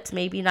away that's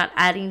maybe not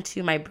adding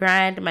to my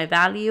brand, my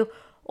value?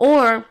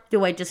 Or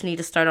do I just need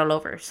to start all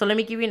over? So let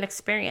me give you an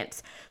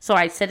experience. So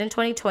I said in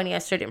 2020, I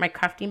started my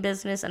crafting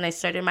business and I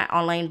started my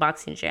online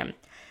boxing gym.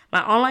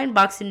 My online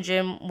boxing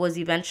gym was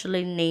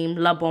eventually named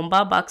La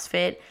Bomba Box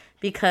Fit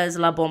because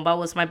La Bomba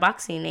was my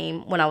boxing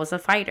name when I was a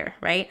fighter,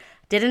 right?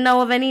 Didn't know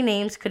of any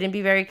names, couldn't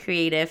be very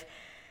creative.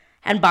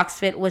 And Box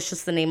Fit was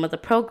just the name of the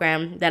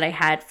program that I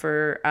had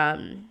for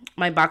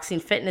my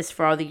boxing fitness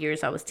for all the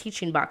years I was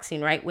teaching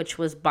boxing, right? Which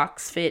was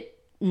Box Fit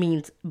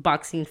means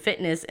boxing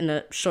fitness in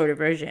a shorter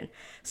version.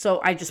 So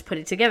I just put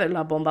it together,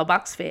 La Bomba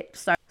Box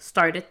Fit.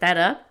 Started that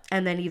up.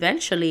 And then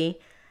eventually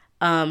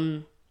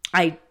I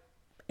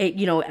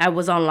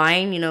was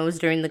online, it was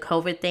during the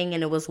COVID thing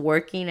and it was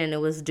working and it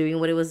was doing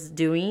what it was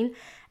doing.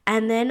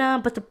 And then,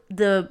 but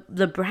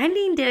the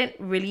branding didn't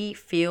really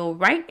feel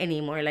right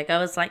anymore. Like I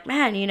was like,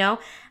 man,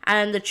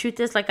 and the truth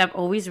is like, I've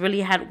always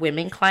really had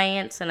women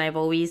clients and I've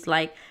always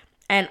like,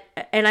 and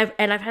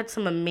I've had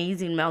some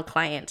amazing male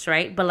clients,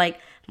 right? But like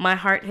my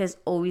heart has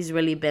always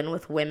really been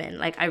with women.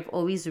 Like I've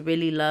always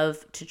really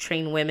loved to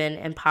train women,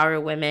 empower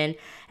women.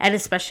 And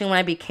especially when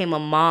I became a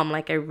mom,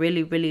 like I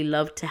really, really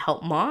loved to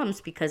help moms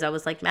because I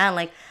was like, man,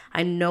 like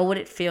I know what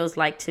it feels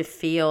like to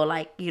feel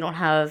like you don't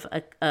have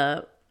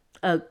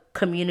a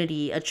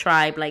community, a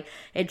tribe. Like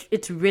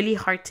it's really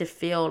hard to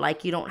feel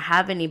like you don't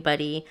have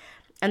anybody.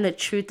 And the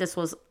truth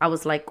I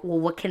was like, well,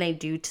 what can I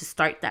do to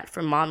start that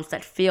for moms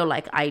that feel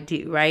like I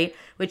do, right?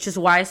 Which is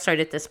why I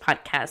started this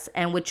podcast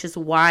and which is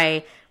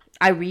why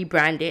I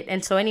rebranded.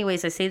 And so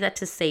anyways, I say that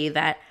to say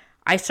that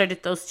I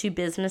started those 2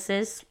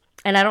 businesses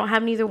and I don't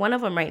have neither one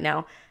of them right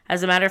now.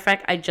 As a matter of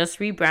fact, I just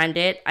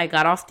rebranded. I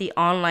got off the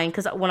online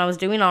because when I was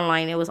doing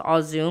online, it was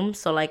all Zoom.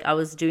 So like I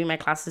was doing my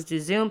classes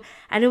through Zoom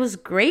and it was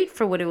great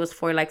for what it was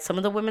for. Like some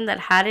of the women that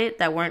had it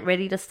that weren't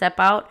ready to step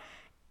out,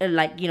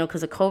 like,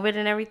 because of COVID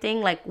and everything,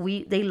 like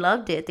they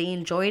loved it. They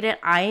enjoyed it.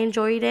 I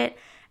enjoyed it.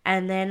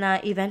 And then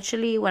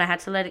eventually when I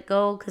had to let it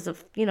go because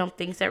of,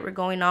 things that were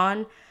going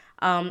on,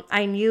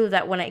 I knew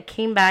that when I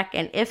came back,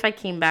 and if I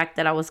came back,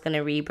 that I was going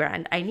to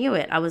rebrand. I knew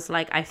it. I was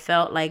like, I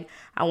felt like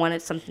I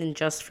wanted something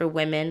just for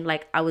women.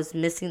 Like I was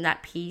missing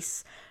that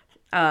piece.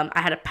 I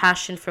had a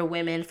passion for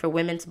women, for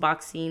women's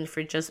boxing,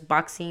 for just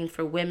boxing,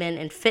 for women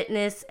and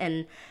fitness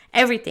and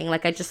everything.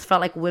 Like I just felt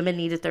like women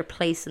needed their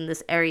place in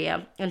this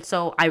area. And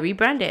so I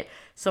rebranded.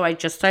 So I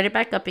just started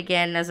back up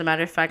again. As a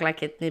matter of fact,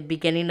 like at the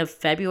beginning of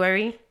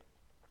February,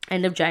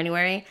 end of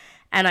January,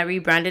 and I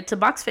rebranded to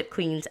Box Fit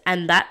Queens,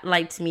 and that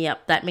lights me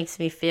up. That makes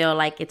me feel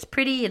like it's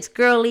pretty, it's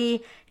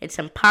girly, it's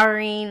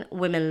empowering.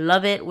 Women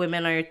love it.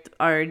 Women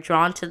are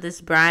drawn to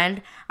this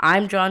brand.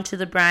 I'm drawn to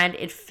the brand.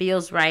 It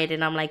feels right,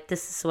 and I'm like,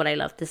 this is what I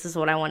love. This is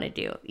what I want to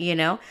do, you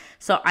know?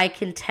 So I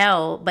can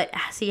tell, but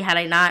see, had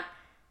I not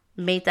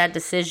made that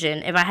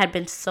decision, if I had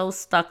been so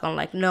stuck on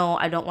like, no,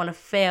 I don't want to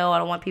fail, I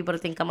don't want people to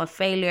think I'm a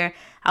failure,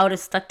 I would have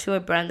stuck to a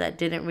brand that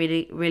didn't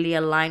really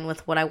align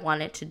with what I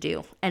wanted to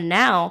do. And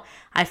now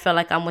I feel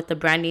like I'm with the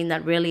branding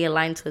that really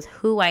aligns with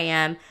who I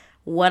am,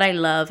 what I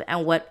love,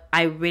 and what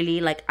I really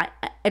like.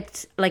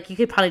 It's like you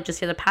could probably just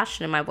hear the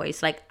passion in my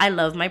voice. Like I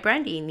love my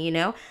branding, you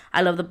know?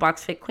 I love the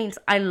Box Fit Queens.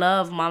 I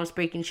love Moms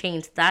Breaking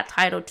Chains. That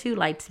title too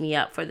lights me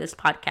up for this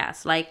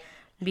podcast. Like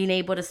being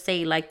able to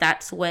say like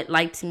that's what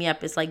lights me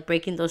up, is like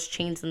breaking those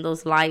chains and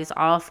those lies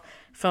off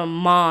from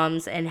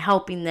moms and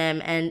helping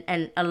them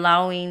and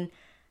allowing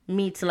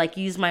me to like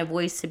use my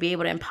voice to be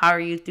able to empower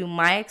you through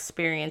my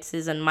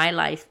experiences and my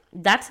life.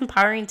 That's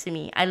empowering to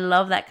me. I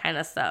love that kind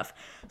of stuff.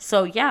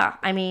 So yeah,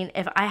 I mean,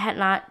 if I had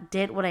not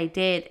did what I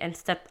did and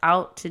stepped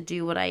out to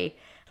do what I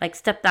like,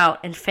 stepped out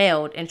and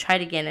failed and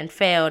tried again and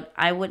failed,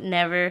 I would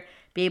never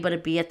be able to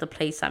be at the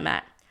place I'm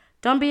at.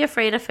 Don't be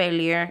afraid of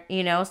failure,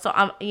 you know? So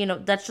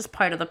that's just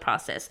part of the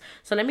process.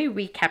 So let me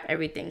recap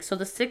everything. So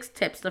the 6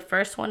 tips, the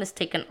first one is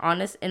take an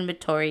honest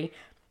inventory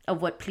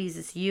of what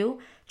pleases you.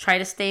 Try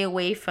to stay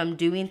away from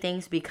doing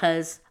things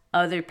because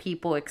other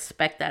people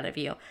expect that of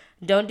you.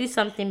 Don't do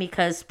something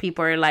because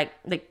people are like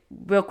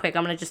real quick,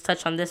 I'm going to just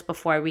touch on this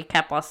before I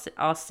recap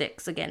all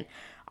 6 again.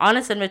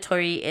 Honest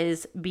inventory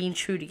is being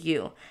true to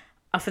you.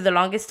 For the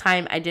longest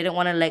time, I didn't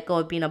want to let go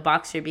of being a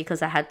boxer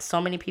because I had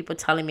so many people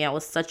telling me I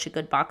was such a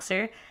good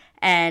boxer.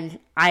 And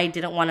I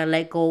didn't want to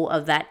let go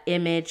of that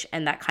image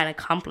and that kind of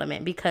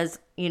compliment because,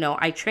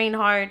 I trained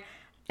hard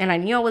and I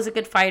knew I was a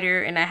good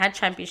fighter and I had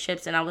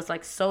championships, and I was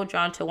like so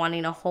drawn to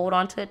wanting to hold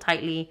on to it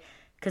tightly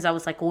because I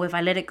was like, well, if I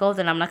let it go,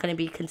 then I'm not going to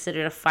be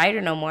considered a fighter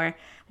no more.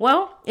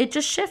 Well, it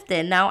just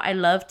shifted. Now I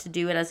love to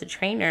do it as a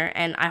trainer,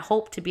 and I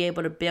hope to be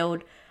able to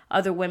build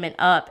other women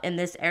up in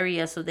this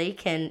area so they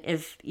can,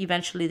 if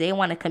eventually they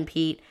want to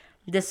compete,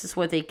 this is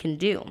what they can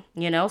do,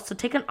 So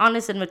take an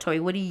honest inventory.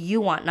 What do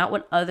you want? Not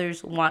what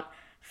others want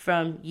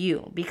from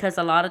you. Because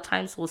a lot of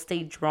times we'll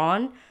stay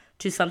drawn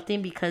to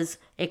something because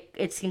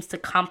it seems to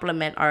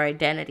complement our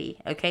identity.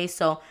 Okay,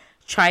 so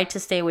try to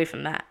stay away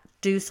from that.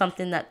 Do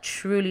something that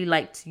truly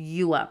lights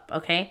you up.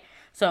 Okay,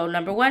 so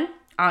number 1,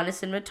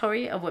 honest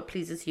inventory of what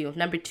pleases you.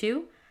 Number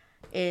 2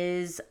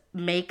 is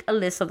make a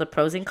list of the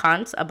pros and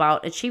cons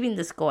about achieving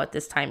this goal at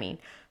this timing.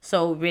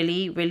 So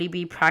really, really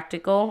be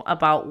practical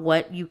about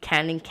what you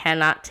can and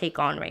cannot take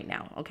on right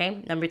now,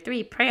 okay? Number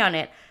 3, pray on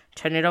it.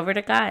 Turn it over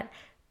to God.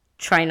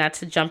 Try not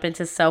to jump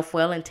into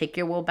self-will and take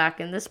your will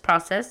back in this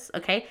process,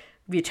 okay?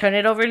 You turn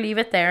it over, leave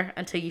it there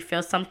until you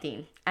feel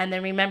something. And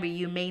then remember,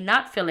 you may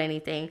not feel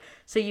anything.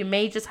 So you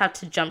may just have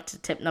to jump to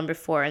tip number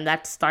 4, and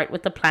that's start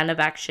with a plan of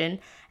action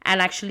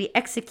and actually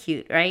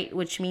execute, right?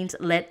 Which means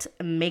let's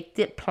make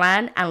the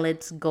plan and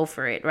let's go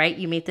for it, right?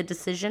 You made the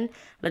decision.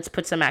 Let's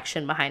put some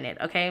action behind it,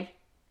 okay?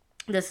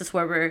 This is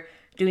where we're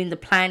doing the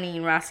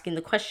planning, we're asking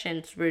the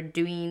questions, we're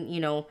doing,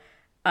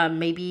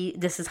 maybe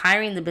this is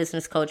hiring the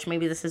business coach,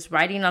 maybe this is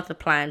writing out the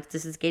plans,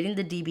 this is getting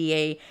the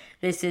DBA,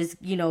 this is,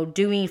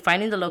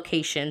 finding the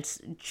locations,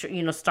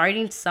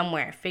 starting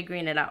somewhere,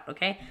 figuring it out,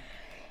 okay?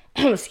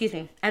 Excuse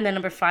me. And then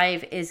number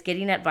 5 is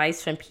getting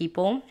advice from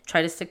people.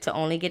 Try to stick to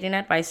only getting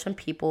advice from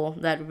people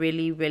that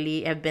really,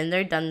 really have been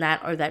there, done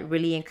that, or that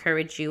really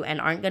encourage you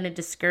and aren't going to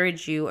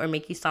discourage you or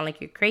make you sound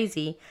like you're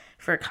crazy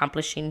for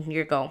accomplishing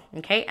your goal.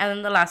 Okay. And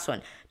then the last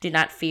one, do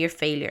not fear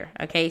failure.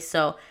 Okay.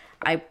 So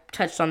I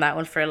touched on that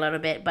one for a little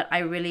bit, but I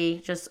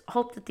really just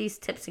hope that these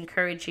tips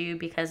encourage you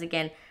because,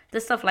 again,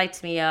 this stuff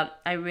lights me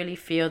up. I really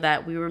feel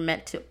that we were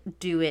meant to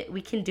do it.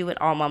 We can do it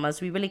all, mamas.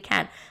 We really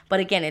can. But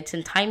again, it's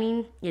in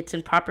timing. It's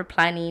in proper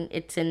planning.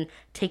 It's in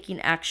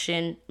taking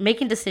action,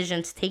 making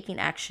decisions, taking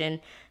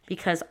action,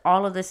 because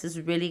all of this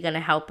is really going to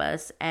help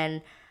us.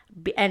 And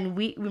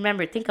we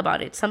remember, think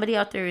about it. Somebody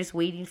out there is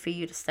waiting for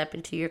you to step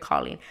into your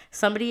calling.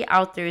 Somebody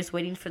out there is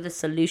waiting for the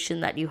solution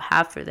that you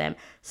have for them.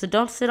 So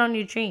don't sit on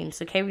your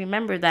dreams, okay?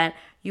 Remember that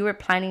you are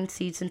planting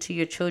seeds into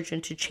your children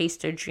to chase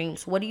their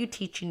dreams. What are you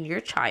teaching your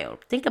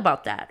child? Think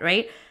about that,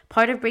 right?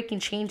 Part of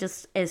breaking change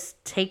is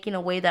taking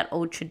away that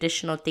old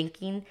traditional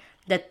thinking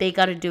that they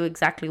got to do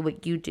exactly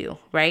what you do,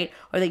 right?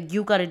 Or that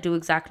you got to do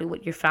exactly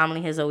what your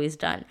family has always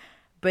done.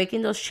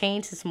 breaking those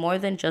chains is more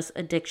than just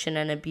addiction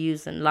and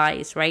abuse and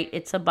lies, right?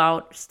 It's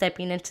about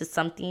stepping into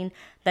something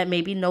that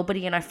maybe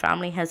nobody in our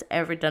family has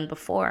ever done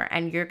before.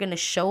 And you're going to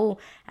show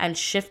and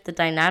shift the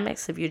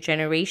dynamics of your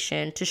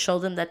generation to show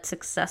them that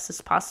success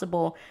is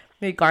possible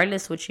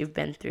regardless what you've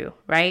been through,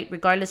 right?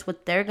 Regardless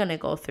what they're going to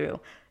go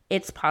through,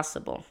 it's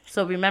possible.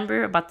 So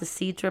remember about the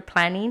seeds we're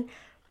planting,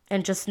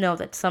 and just know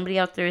that somebody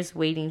out there is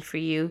waiting for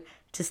you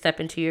to step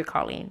into your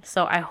calling.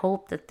 So I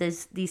hope that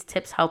these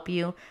tips help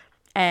you.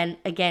 And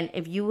again,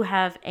 if you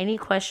have any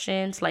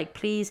questions, like,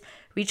 please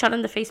reach out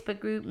in the Facebook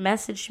group,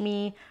 message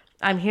me.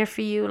 I'm here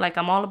for you. Like,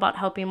 I'm all about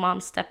helping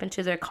moms step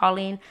into their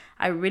calling.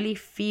 I really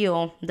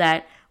feel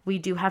that we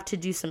do have to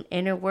do some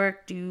inner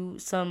work, do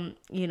some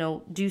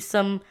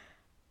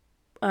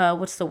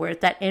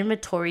that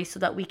inventory, so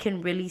that we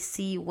can really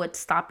see what's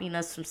stopping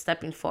us from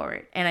stepping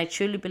forward. And I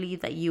truly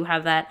believe that you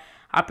have that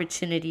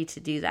opportunity to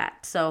do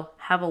that. So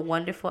have a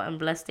wonderful and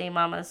blessed day,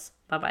 mamas.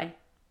 Bye-bye.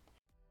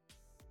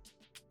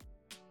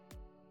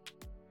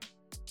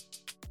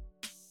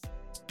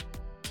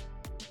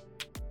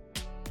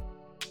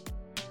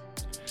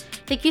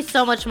 Thank you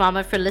so much,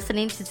 Mama, for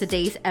listening to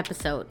today's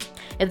episode.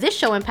 If this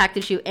show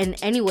impacted you in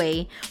any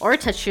way or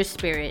touched your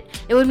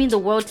spirit, it would mean the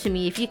world to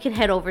me if you could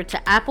head over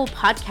to Apple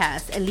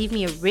Podcasts and leave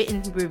me a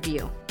written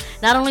review.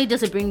 Not only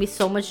does it bring me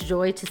so much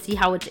joy to see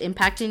how it's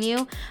impacting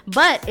you,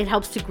 but it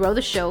helps to grow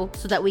the show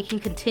so that we can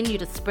continue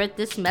to spread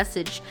this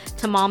message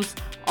to moms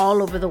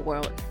all over the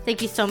world.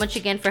 Thank you so much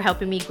again for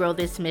helping me grow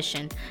this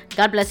mission.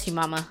 God bless you,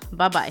 Mama.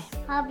 Bye-bye.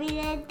 Happy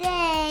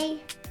day.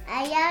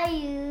 I love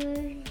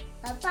you.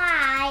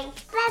 Bye-bye.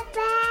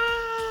 Bye-bye.